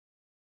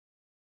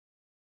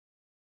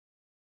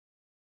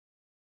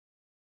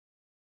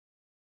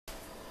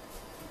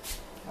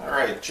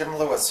Jim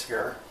Lewis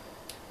here.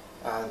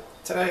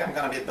 Today I'm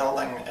going to be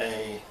building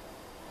a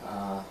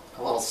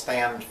little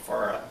stand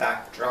for a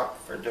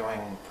backdrop for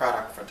doing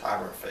product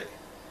photography.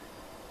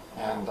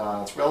 And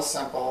it's real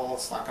simple.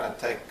 It's not going to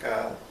take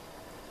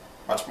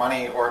much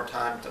money or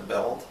time to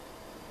build.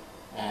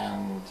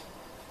 And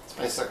it's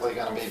basically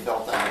going to be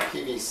built out of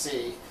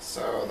PVC.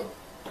 So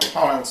the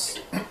components,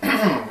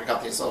 we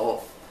got these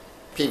little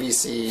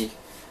PVC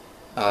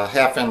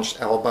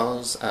half-inch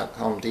elbows at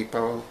Home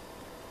Depot.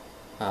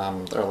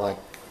 They're like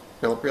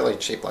really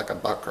cheap, like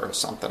 $1 or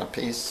something a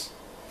piece.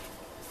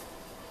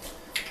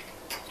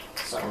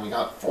 So we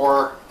got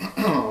four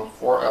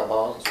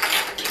elbows.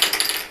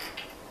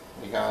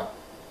 We got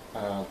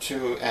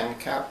 2 end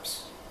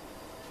caps,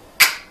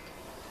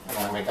 and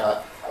then we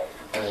got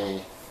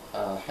a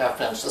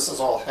half-inch. This is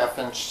all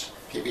half-inch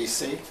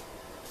PVC,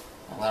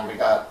 and then we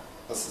got,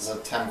 this is a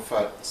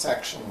 10-foot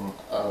section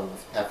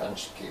of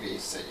half-inch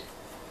PVC.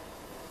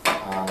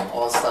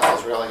 All this stuff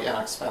is really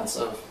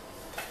inexpensive.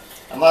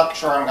 I'm not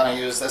sure I'm going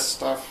to use this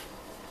stuff.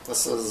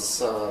 This is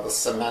the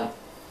cement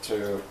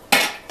to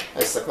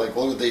basically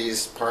glue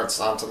these parts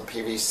onto the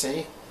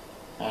PVC.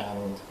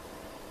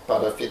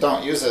 But if you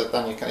don't use it,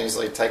 then you can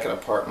easily take it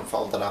apart and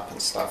fold it up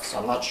and stuff. So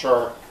I'm not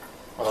sure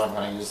whether I'm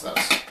going to use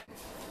this.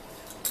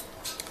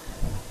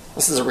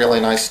 This is a really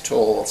nice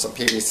tool. It's a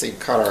PVC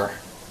cutter.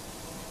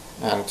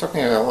 And it took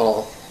me a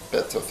little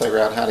bit to figure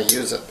out how to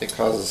use it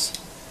because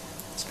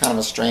it's kind of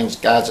a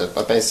strange gadget.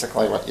 But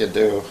basically what you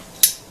do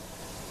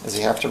is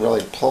you have to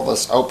really pull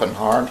this open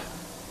hard,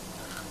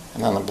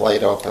 and then the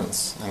blade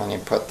opens, and then you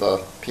put the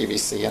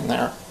PVC in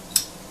there,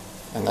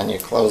 and then you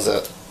close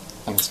it,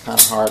 and it's kind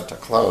of hard to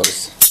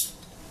close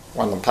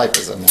when the pipe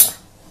is in there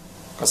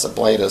because the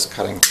blade is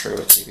cutting through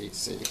the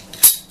PVC.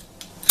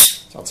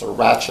 So it's a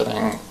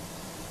ratcheting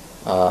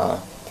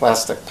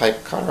plastic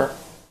pipe cutter.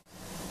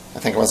 I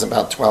think it was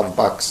about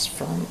 $12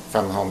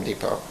 from Home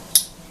Depot.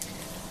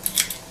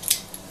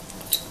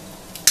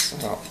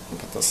 So I'll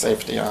put the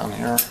safety on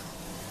here.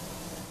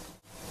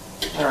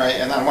 Alright,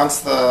 and then once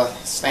the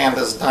stand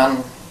is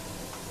done,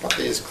 got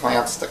these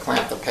clamps to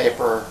clamp the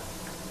paper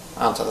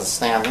onto the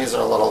stand. These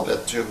are a little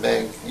bit too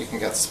big. You can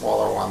get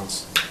smaller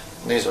ones.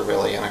 And these are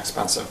really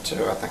inexpensive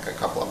too, I think a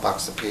couple of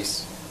bucks a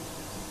piece.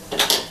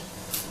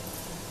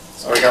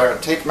 So we got our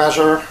tape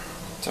measure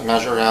to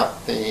measure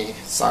out the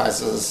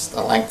sizes,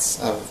 the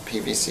lengths of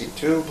PVC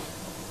tube.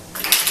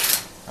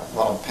 Got a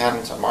little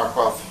pen to mark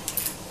off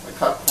the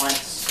cut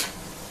points.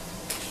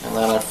 And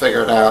then I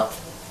figured out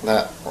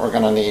that we're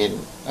going to need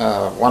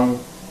 1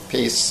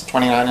 piece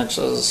 29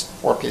 inches,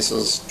 4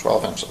 pieces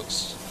 12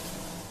 inches.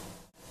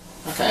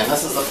 Okay, and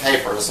this is the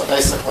paper, so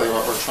basically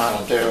what we're trying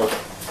to do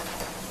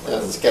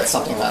is get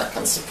something that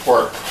can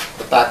support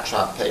the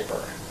backdrop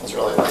paper. There's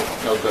really like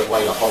no good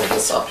way to hold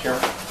this up here,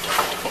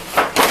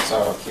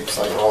 so it keeps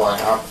like rolling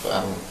up,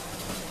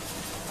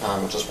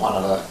 and just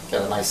wanted to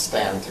get a nice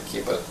stand to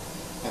keep it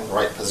in the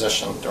right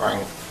position during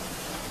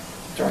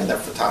the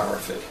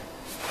photography.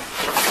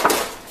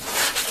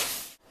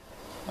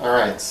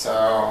 Alright,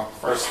 so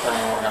first thing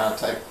we're going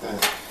to take the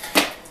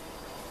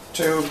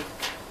tube,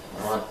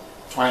 we want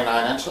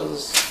 29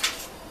 inches.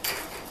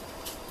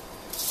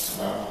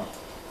 So,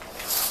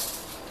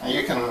 now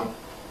you can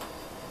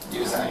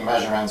use any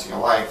measurements you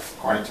like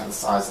according to the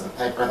size of the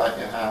paper that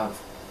you have.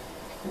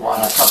 You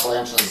want a couple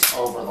inches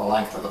over the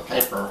length of the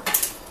paper.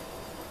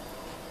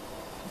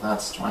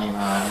 That's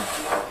 29.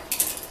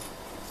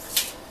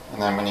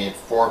 And then we need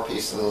 4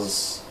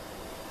 pieces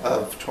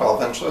of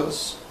 12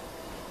 inches.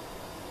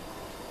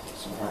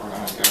 So what we're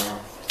going to do,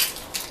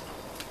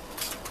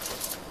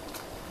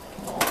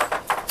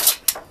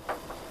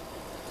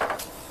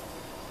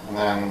 and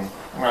then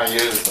I'm going to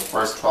use the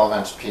first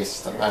 12-inch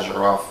piece to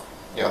measure off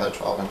the other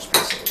 12-inch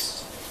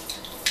pieces.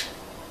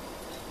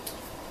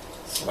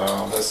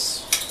 So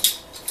this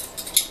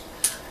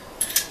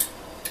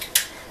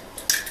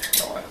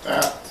go like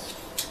that,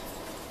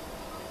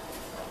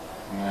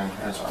 and then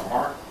here's our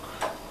mark.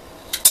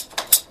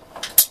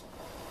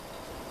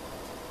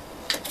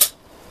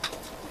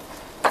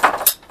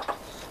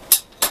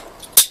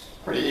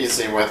 Pretty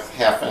easy with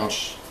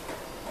half-inch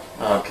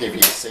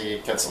PVC.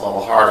 It gets a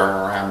little harder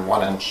around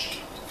 1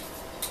 inch.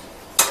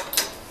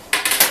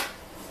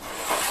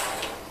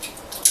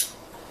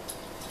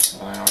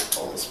 And then we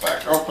pull this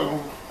back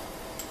open.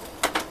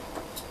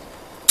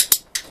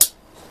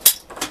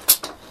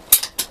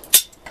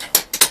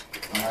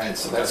 Alright,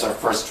 so there's our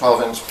first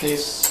 12-inch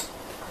piece.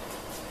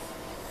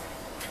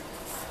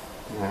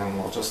 And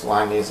we'll just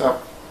line these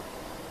up.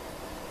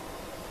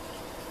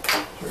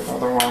 Do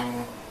another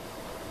one.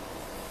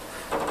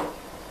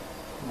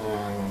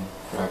 And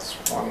that's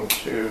 1,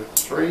 2,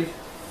 3.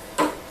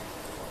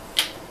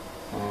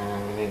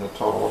 And we need a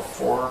total of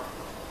 4.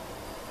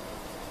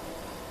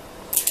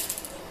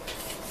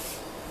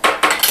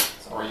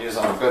 So we're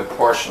using a good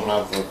portion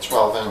of the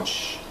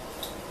 12-inch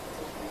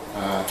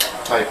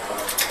type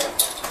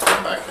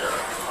back here.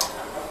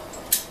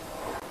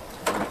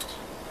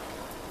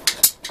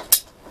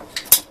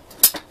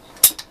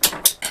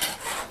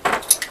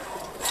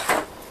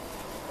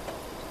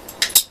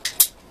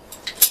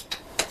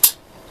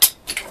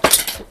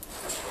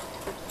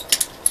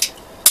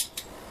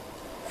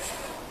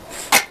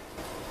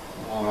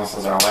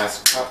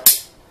 cut.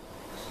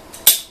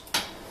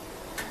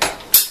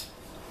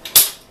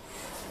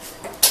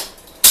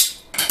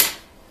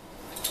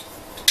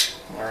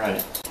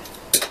 Alright.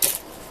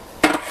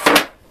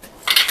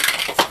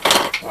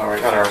 So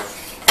we got our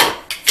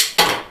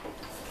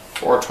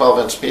 4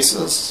 12-inch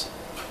pieces.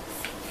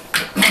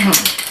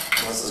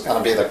 This is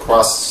going to be the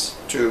cross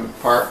tube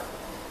part,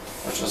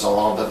 which is a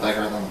little bit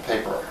bigger than the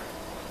paper.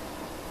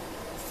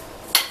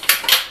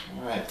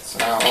 Alright, so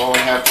now all we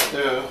have to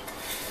do,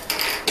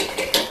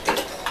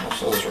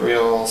 which is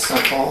real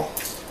simple,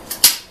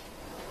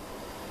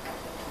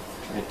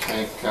 we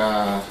take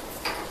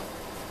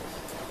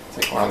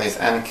one of these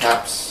end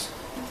caps,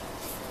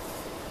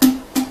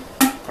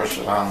 push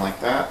it on like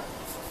that.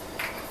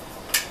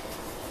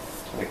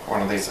 Take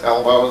one of these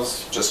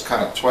elbows, just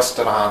kind of twist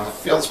it on. It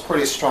feels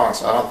pretty strong,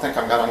 so I don't think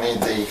I'm going to need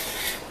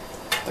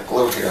the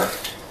glue here.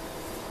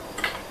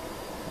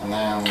 And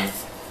then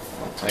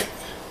I'll take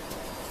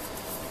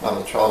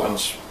another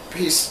 12-inch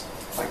piece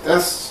like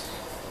this.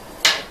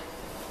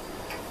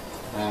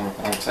 And we're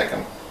going to take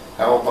an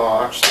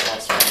elbow, actually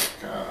let's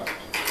make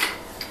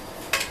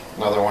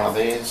another one of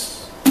these.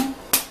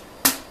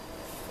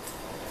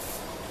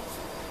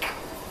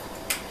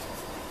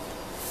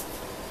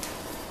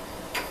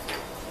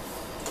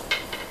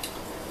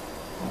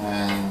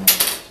 And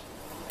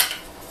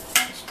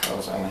this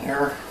goes in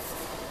here.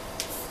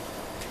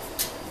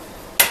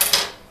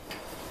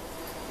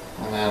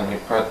 And then we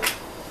put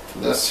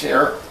this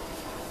here.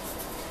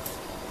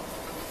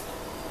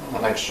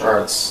 I'll make sure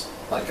it's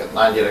like at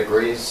 90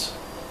 degrees.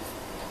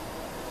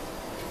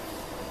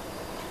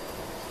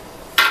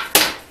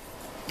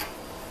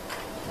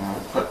 And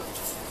we put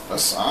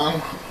this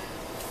on.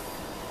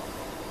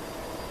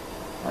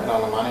 Right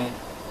on the money.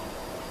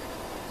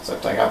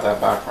 Except I got that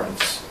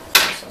backwards.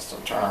 To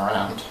turn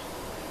around.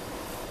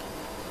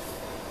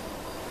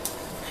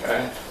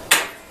 Okay.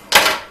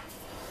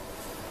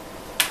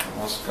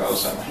 And this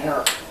goes in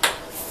here.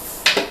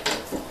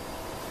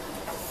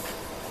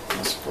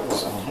 This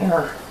goes in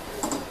here.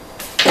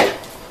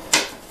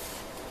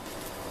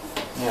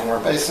 And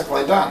we're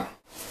basically done.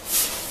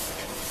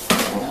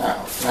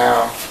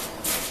 Now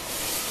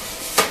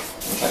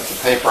we take the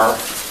paper.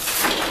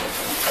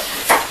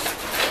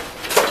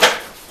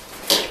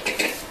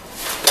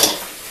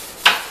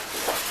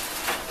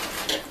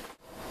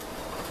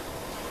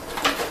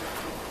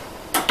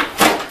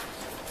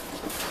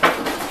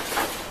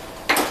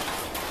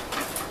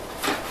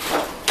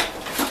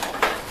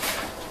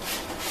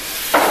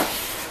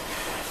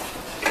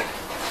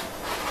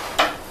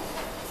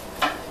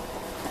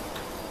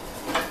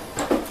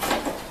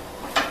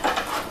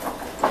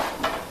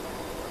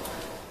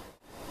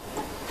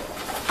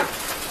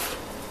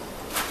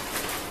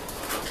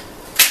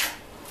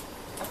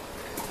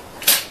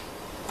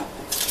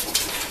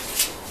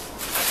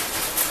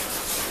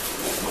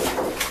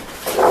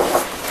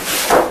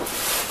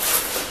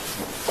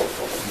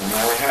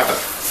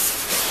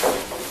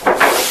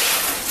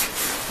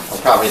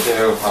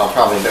 What I'll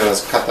probably do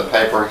is cut the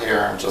paper here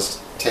and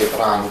just tape it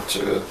on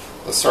to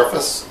the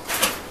surface,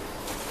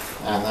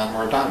 and then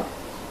we're done.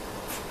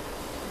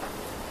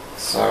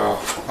 So,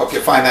 hope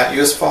you find that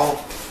useful.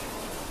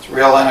 It's a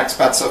real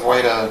inexpensive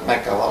way to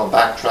make a little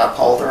backstrap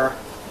holder.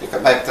 You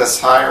could make this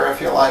higher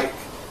if you like,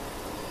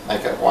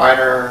 make it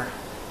wider.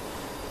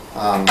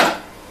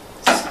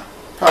 It's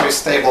probably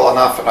stable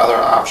enough. Another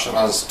option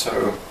is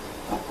to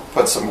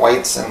put some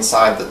weights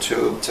inside the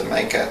tube to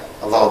make it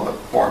a little bit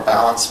more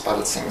balanced, but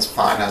it seems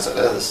fine as it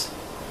is.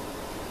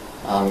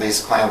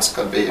 These clamps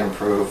could be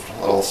improved,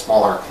 little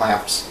smaller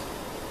clamps.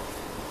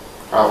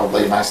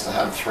 Probably nice to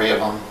have 3 of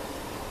them.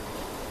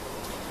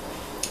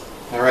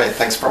 Alright,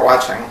 thanks for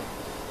watching.